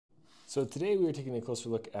So today we were taking a closer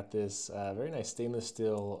look at this very nice stainless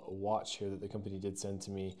steel watch here that the company did send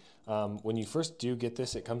to me. When you first do get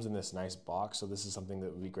this, it comes in this nice box. So this is something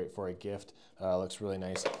that would be great for a gift. Looks really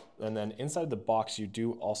nice. And then inside the box, you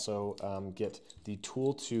do also get the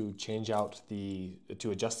tool to change out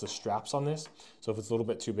to adjust the straps on this. So if it's a little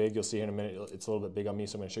bit too big, you'll see here in a minute, it's a little bit big on me.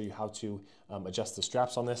 So I'm gonna show you how to adjust the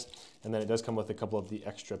straps on this. And then it does come with a couple of the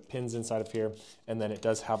extra pins inside of here. And then it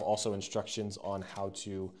does have also instructions on how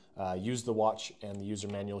to use the watch and the user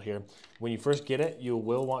manual here. When you first get it, you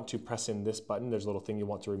will want to press in this button. There's a little thing you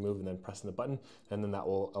want to remove and then press in the button, and then that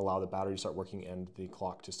will allow the battery to start working and the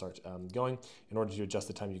clock to start going. In order to adjust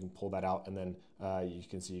the time, you can pull that out, and then you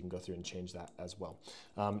can see you can go through and change that as well.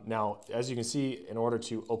 Now, as you can see, in order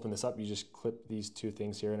to open this up, you just clip these two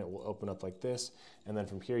things here and it will open up like this. And then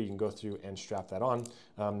from here, you can go through and strap that on.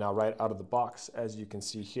 Now, right out of the box, as you can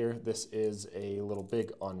see here, this is a little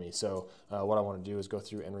big on me. So what I want to do is go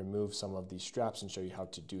through and remove some of these straps and show you how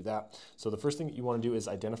to do that. So the first thing that you want to do is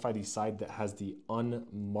identify the side that has the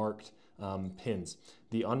unmarked pins.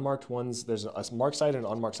 The unmarked ones, there's a marked side and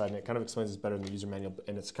an unmarked side, and it kind of explains this better in the user manual,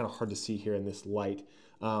 and it's kind of hard to see here in this light,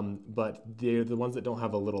 but they're the ones that don't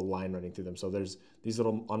have a little line running through them. So there's these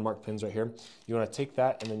little unmarked pins right here. You want to take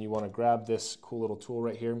that, and then you want to grab this cool little tool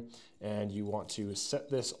right here, and you want to set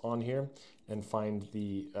this on here and find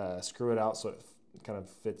the, screw it out so it kind of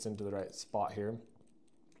fits into the right spot here.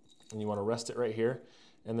 And you want to rest it right here,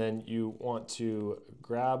 and then you want to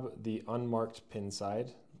grab the unmarked pin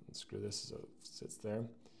side, screw this so it sits there,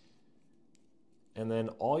 and then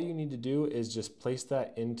all you need to do is just place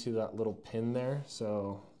that into that little pin there.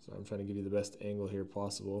 So I'm trying to give you the best angle here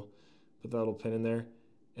possible. Put that little pin in there,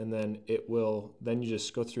 and then then you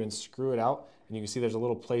just go through and screw it out, and you can see there's a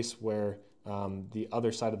little place where the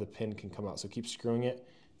other side of the pin can come out. So keep screwing it,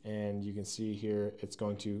 and you can see here it's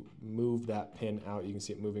going to move that pin out. You can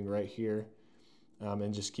see it moving right here,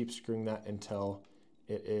 and just keep screwing that until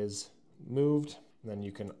it is moved. And then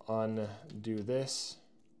you can undo this,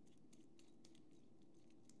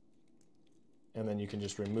 and then you can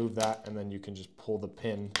just remove that, and then you can just pull the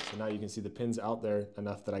pin. So now you can see the pin's out there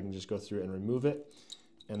enough that I can just go through and remove it.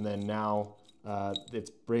 And then now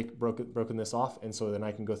it's broken this off, and so then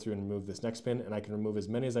I can go through and remove this next pin, and I can remove as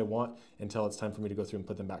many as I want until it's time for me to go through and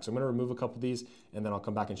put them back. So I'm going to remove a couple of these, and then I'll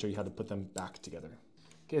come back and show you how to put them back together.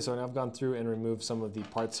 Okay, so now I've gone through and removed some of the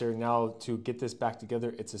parts here. Now to get this back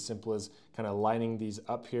together, it's as simple as kind of lining these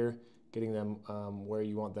up here, getting them where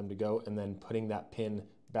you want them to go, and then putting that pin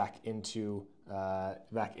back into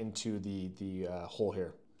the hole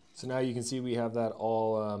here. So now you can see we have that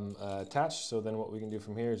all attached. So then what we can do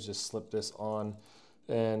from here is just slip this on,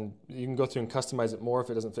 and you can go through and customize it more if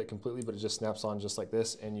it doesn't fit completely, but it just snaps on just like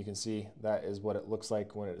this, and you can see that is what it looks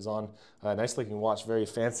like when it is on. Nice looking watch, very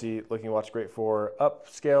fancy looking watch, great for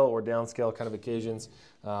upscale or downscale kind of occasions,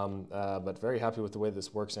 but very happy with the way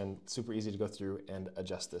this works, and super easy to go through and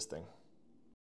adjust this thing.